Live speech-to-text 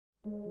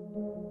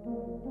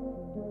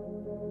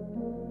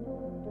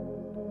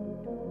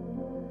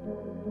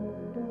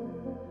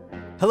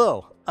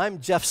Hello, I'm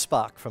Jeff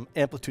Spock from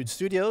Amplitude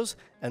Studios,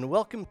 and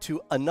welcome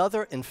to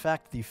another, in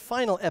fact, the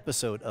final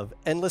episode of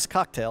Endless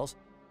Cocktails,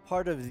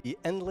 part of the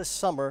Endless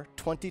Summer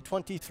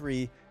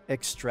 2023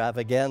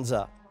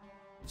 Extravaganza.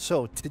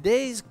 So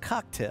today's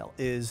cocktail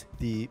is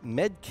the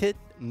Medkit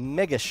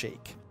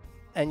Megashake,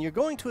 and you're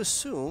going to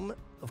assume,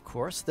 of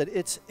course, that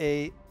it's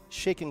a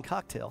shaken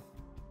cocktail,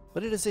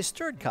 but it is a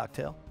stirred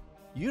cocktail.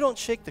 You don't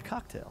shake the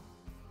cocktail.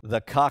 The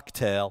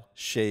cocktail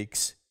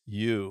shakes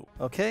you,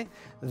 okay?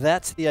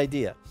 That's the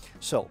idea.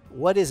 So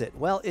what is it?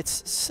 Well,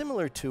 it's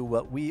similar to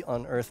what we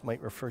on Earth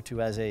might refer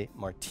to as a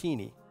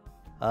martini.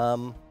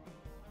 We're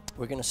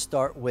going to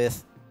start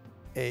with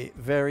a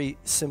very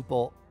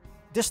simple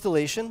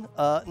distillation.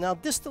 Now,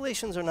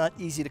 distillations are not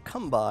easy to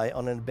come by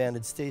on an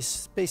abandoned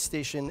space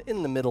station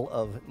in the middle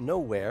of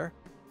nowhere.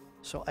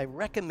 So I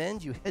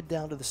recommend you head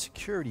down to the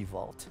security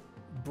vault,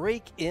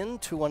 break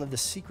into one of the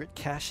secret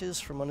caches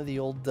from one of the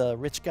old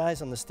rich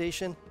guys on the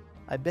station.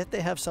 I bet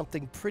they have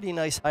something pretty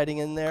nice hiding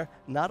in there.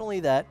 Not only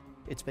that,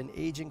 it's been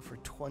aging for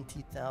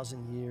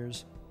 20,000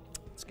 years.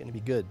 It's going to be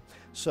good.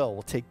 So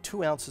we'll take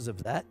 2 ounces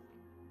of that.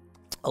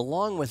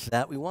 Along with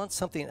that, we want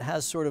something that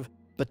has sort of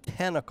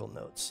botanical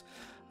notes.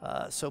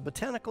 So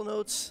botanical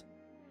notes,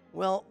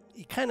 well,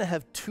 you kind of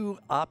have 2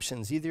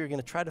 options. Either you're going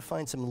to try to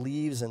find some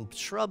leaves and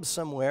shrubs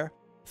somewhere.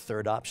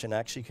 Third option,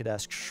 actually, you could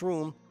ask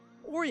Shroom.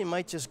 Or you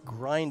might just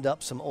grind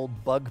up some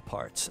old bug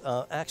parts.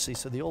 Actually,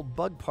 so the old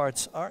bug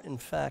parts are, in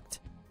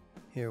fact,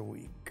 here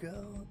we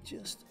go,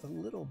 just a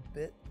little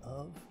bit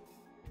of,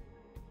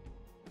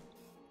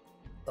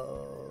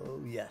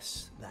 oh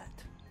yes,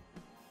 that.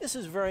 This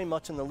is very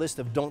much on the list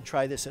of don't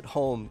try this at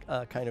home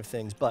kind of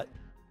things, but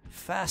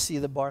Fassy,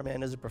 the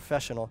barman, is a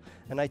professional,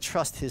 and I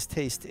trust his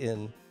taste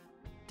in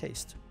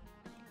taste.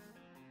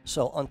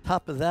 So on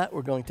top of that,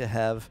 we're going to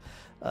have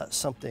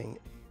something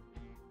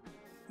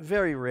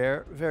very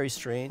rare, very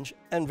strange,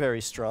 and very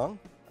strong.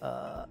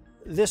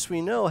 This we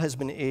know has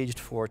been aged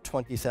for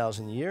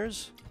 20,000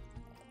 years.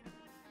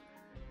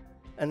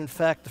 And in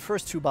fact, the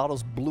first 2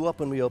 bottles blew up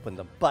when we opened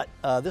them. But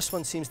this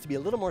one seems to be a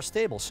little more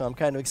stable, so I'm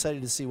kind of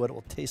excited to see what it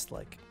will taste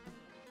like.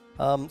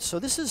 So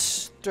this is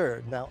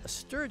stirred. Now, a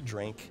stirred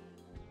drink,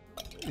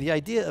 the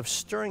idea of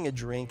stirring a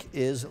drink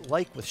is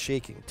like with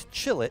shaking, to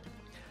chill it.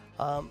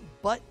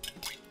 But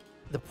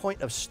the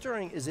point of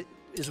stirring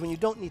is when you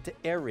don't need to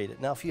aerate it.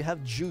 Now, if you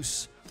have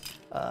juice,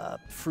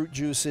 fruit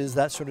juices,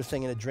 that sort of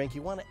thing in a drink,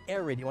 you want to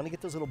aerate it. You want to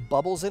get those little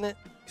bubbles in it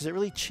because it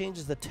really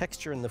changes the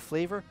texture and the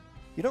flavor.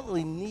 You don't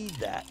really need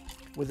that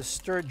with a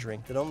stirred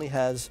drink that only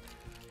has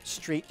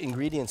straight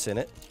ingredients in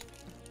it.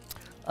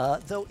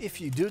 Though if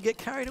you do get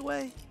carried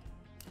away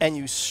and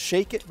you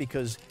shake it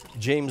because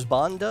James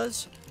Bond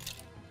does,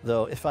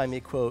 though if I may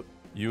quote,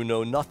 "You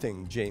know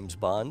nothing, James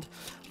Bond,"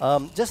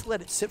 just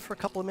let it sit for a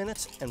couple of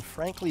minutes, and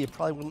frankly, you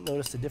probably wouldn't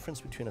notice the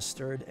difference between a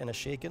stirred and a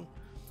shaken.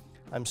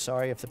 I'm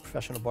sorry if the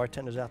professional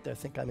bartenders out there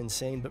think I'm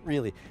insane, but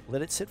really,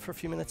 let it sit for a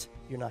few minutes,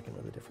 you're not going to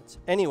know the difference.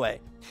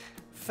 Anyway,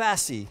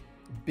 Fassy,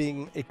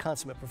 being a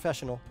consummate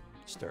professional,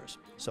 stirs,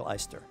 so I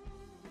stir.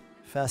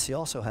 Fassy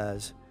also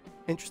has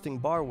interesting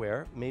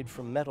barware made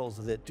from metals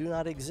that do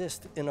not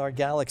exist in our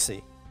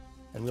galaxy,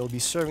 and we'll be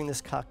serving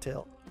this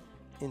cocktail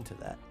into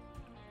that.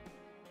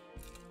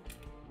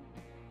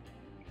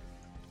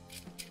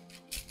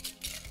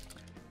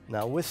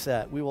 Now with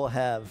that, we will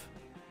have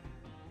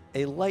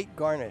a light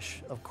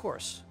garnish, of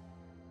course,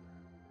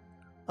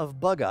 of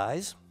bug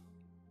eyes,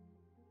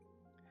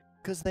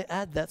 because they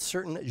add that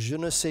certain je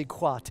ne sais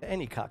quoi to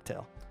any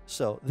cocktail.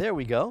 So there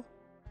we go.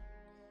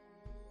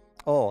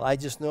 Oh, I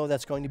just know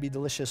that's going to be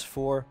delicious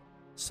for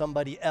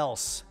somebody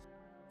else.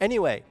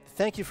 Anyway,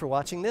 thank you for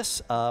watching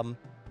this.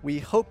 We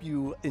hope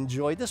you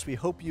enjoyed this. We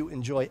hope you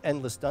enjoy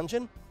Endless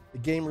Dungeon. The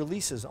game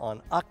releases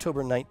on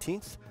October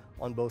 19th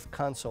on both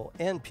console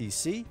and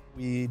PC.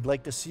 We'd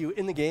like to see you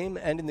in the game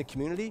and in the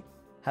community.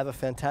 Have a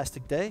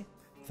fantastic day.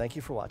 Thank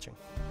you for watching.